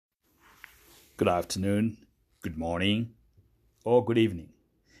Good afternoon, good morning, or good evening,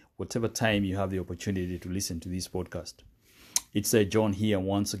 whatever time you have the opportunity to listen to this podcast. It's John here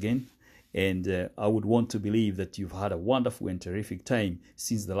once again, and I would want to believe that you've had a wonderful and terrific time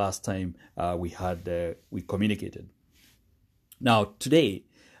since the last time we communicated. Now, today,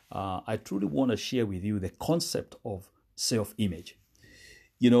 I truly want to share with you the concept of self-image.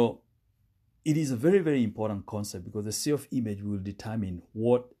 It is a very, very important concept because the self-image will determine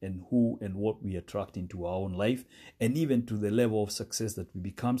what and who and what we attract into our own life, and even to the level of success that we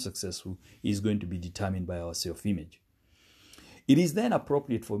become successful is going to be determined by our self-image. It is then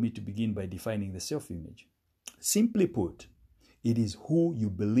appropriate for me to begin by defining the self-image. Simply put, it is who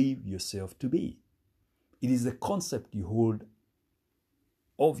you believe yourself to be. It is the concept you hold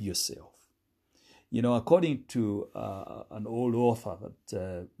of yourself. According to an old author,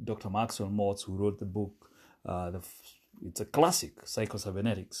 Dr. Maxwell Maltz, who wrote the book, it's a classic,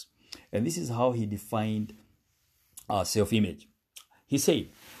 Psycho-Cybernetics, and this is how he defined self-image. He said,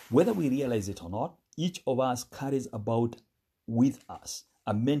 whether we realize it or not, each of us carries about with us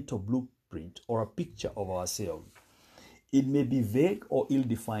a mental blueprint or a picture of ourselves. It may be vague or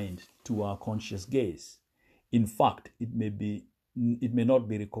ill-defined to our conscious gaze. In fact, it may not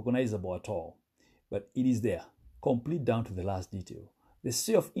be recognizable at all. But it is there, complete down to the last detail. The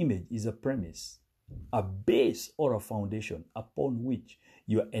self-image is a premise, a base or a foundation upon which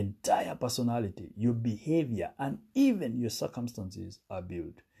your entire personality, your behavior, and even your circumstances are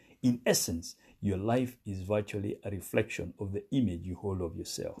built. In essence, your life is virtually a reflection of the image you hold of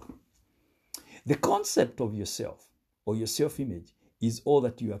yourself. The concept of yourself or your self-image is all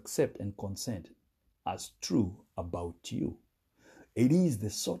that you accept and consent as true about you. It is the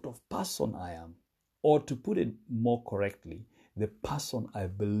sort of person I am. Or to put it more correctly, the person I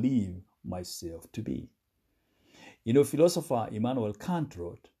believe myself to be. Philosopher Immanuel Kant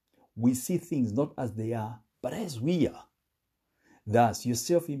wrote, we see things not as they are, but as we are. Thus, your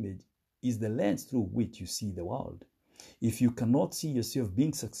self-image is the lens through which you see the world. If you cannot see yourself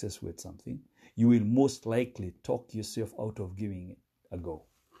being successful at something, you will most likely talk yourself out of giving it a go.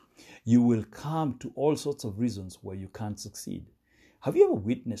 You will come to all sorts of reasons why you can't succeed. Have you ever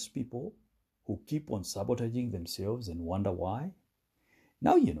witnessed people who keep on sabotaging themselves and wonder why?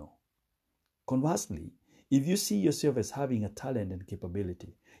 Now you know. Conversely, if you see yourself as having a talent and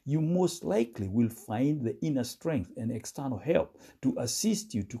capability, you most likely will find the inner strength and external help to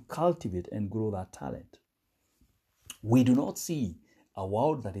assist you to cultivate and grow that talent. We do not see a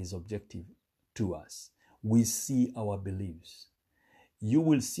world that is objective to us. We see our beliefs. You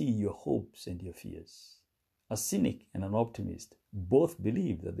will see your hopes and your fears. A cynic and an optimist both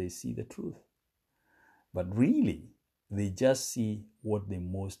believe that they see the truth. But really, they just see what they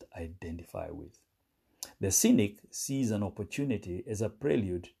most identify with. The cynic sees an opportunity as a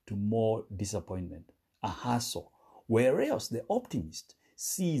prelude to more disappointment, a hassle, whereas the optimist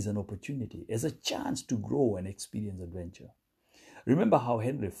sees an opportunity as a chance to grow and experience adventure. Remember how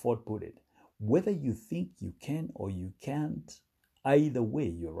Henry Ford put it, whether you think you can or you can't, either way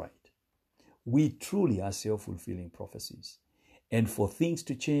you're right. We truly are self-fulfilling prophecies. And for things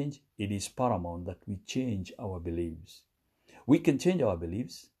to change, it is paramount that we change our beliefs. We can change our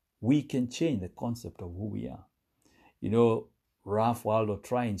beliefs. We can change the concept of who we are. Ralph Waldo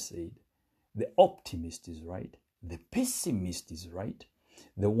Trine said, the optimist is right. The pessimist is right.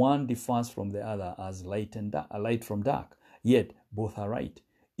 The one differs from the other as light from dark. Yet both are right.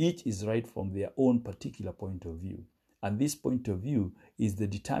 Each is right from their own particular point of view. And this point of view is the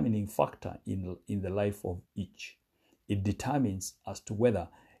determining factor in the life of each. It determines as to whether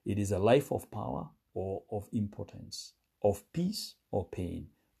it is a life of power or of impotence, of peace or pain,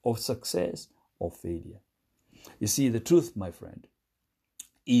 of success or failure. You see, the truth, my friend,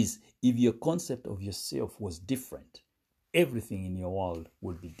 is if your concept of yourself was different, everything in your world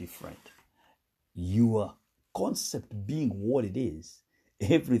would be different. Your concept being what it is,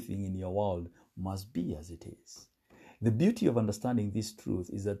 everything in your world must be as it is. The beauty of understanding this truth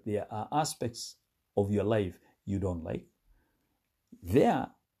is that there are aspects of your life you don't like.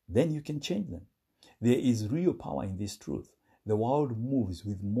 Then you can change them. There is real power in this truth. The world moves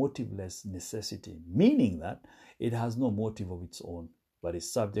with motiveless necessity, meaning that it has no motive of its own, but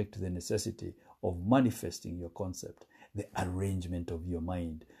is subject to the necessity of manifesting your concept, the arrangement of your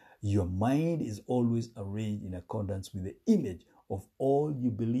mind. Your mind is always arranged in accordance with the image of all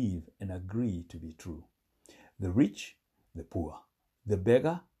you believe and agree to be true. The rich, the poor, the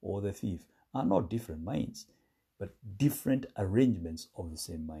beggar, or the thief are not different minds, but different arrangements of the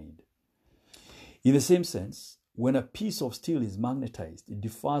same mind. In the same sense, when a piece of steel is magnetized, it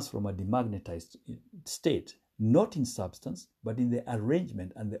differs from a demagnetized state, not in substance, but in the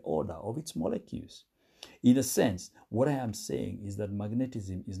arrangement and the order of its molecules. In a sense, what I am saying is that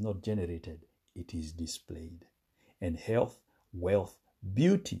magnetism is not generated, it is displayed. And health, wealth,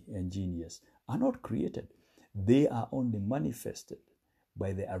 beauty, and genius are not created. They are only manifested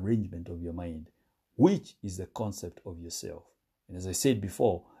by the arrangement of your mind, which is the concept of yourself. And as I said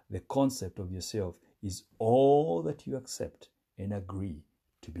before, the concept of yourself is all that you accept and agree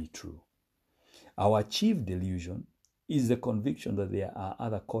to be true. Our achieved delusion is the conviction that there are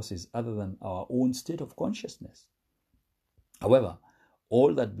other causes other than our own state of consciousness. However,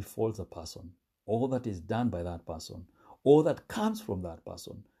 all that befalls a person, all that is done by that person, all that comes from that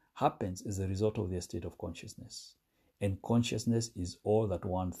person happens as a result of their state of consciousness. And consciousness is all that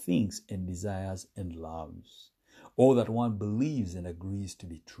one thinks and desires and loves, all that one believes and agrees to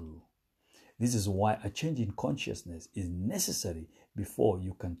be true. This is why a change in consciousness is necessary before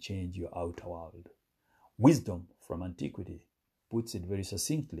you can change your outer world. Wisdom from antiquity puts it very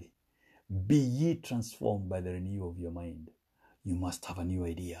succinctly: be ye transformed by the renewal of your mind. You must have a new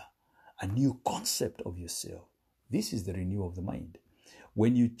idea, a new concept of yourself. This is the renewal of the mind.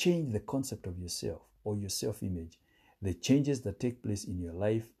 When you change the concept of yourself or your self-image, the changes that take place in your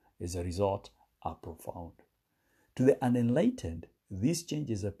life as a result are profound. To the unenlightened, these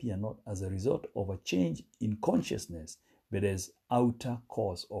changes appear not as a result of a change in consciousness, but as outer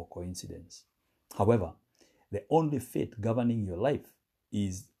cause or coincidence. However, the only fate governing your life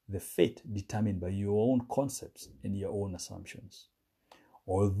is the fate determined by your own concepts and your own assumptions.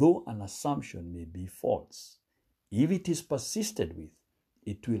 Although an assumption may be false, if it is persisted with,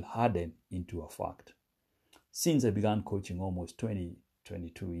 it will harden into a fact. Since I began coaching almost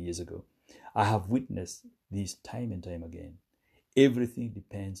 22 years ago, I have witnessed this time and time again. Everything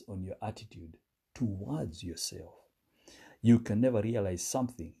depends on your attitude towards yourself. You can never realize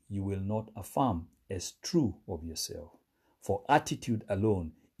something you will not affirm as true of yourself, for attitude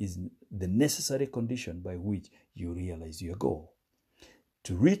alone is the necessary condition by which you realize your goal.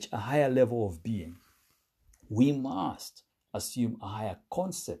 To reach a higher level of being, we must assume a higher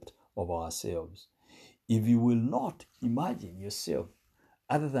concept of ourselves. If you will not imagine yourself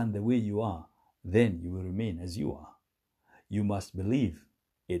other than the way you are, then you will remain as you are. You must believe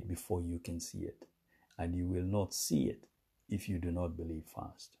it before you can see it, and you will not see it if you do not believe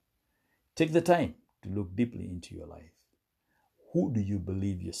first. Take the time to look deeply into your life. Who do you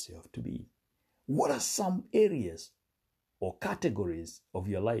believe yourself to be? What are some areas or categories of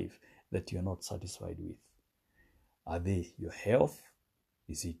your life that you're not satisfied with? Are they your health?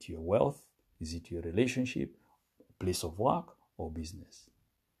 Is it your wealth? Is it your relationship, place of work, or business?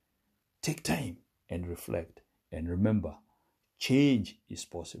 Take time and reflect, and remember, change is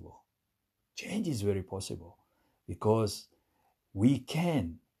possible. Change is very possible because we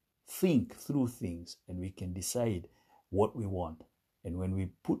can think through things and we can decide what we want. And when we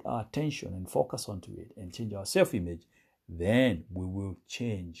put our attention and focus onto it and change our self-image, then we will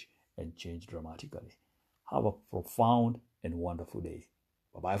change and change dramatically. Have a profound and wonderful day.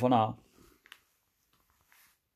 Bye-bye for now.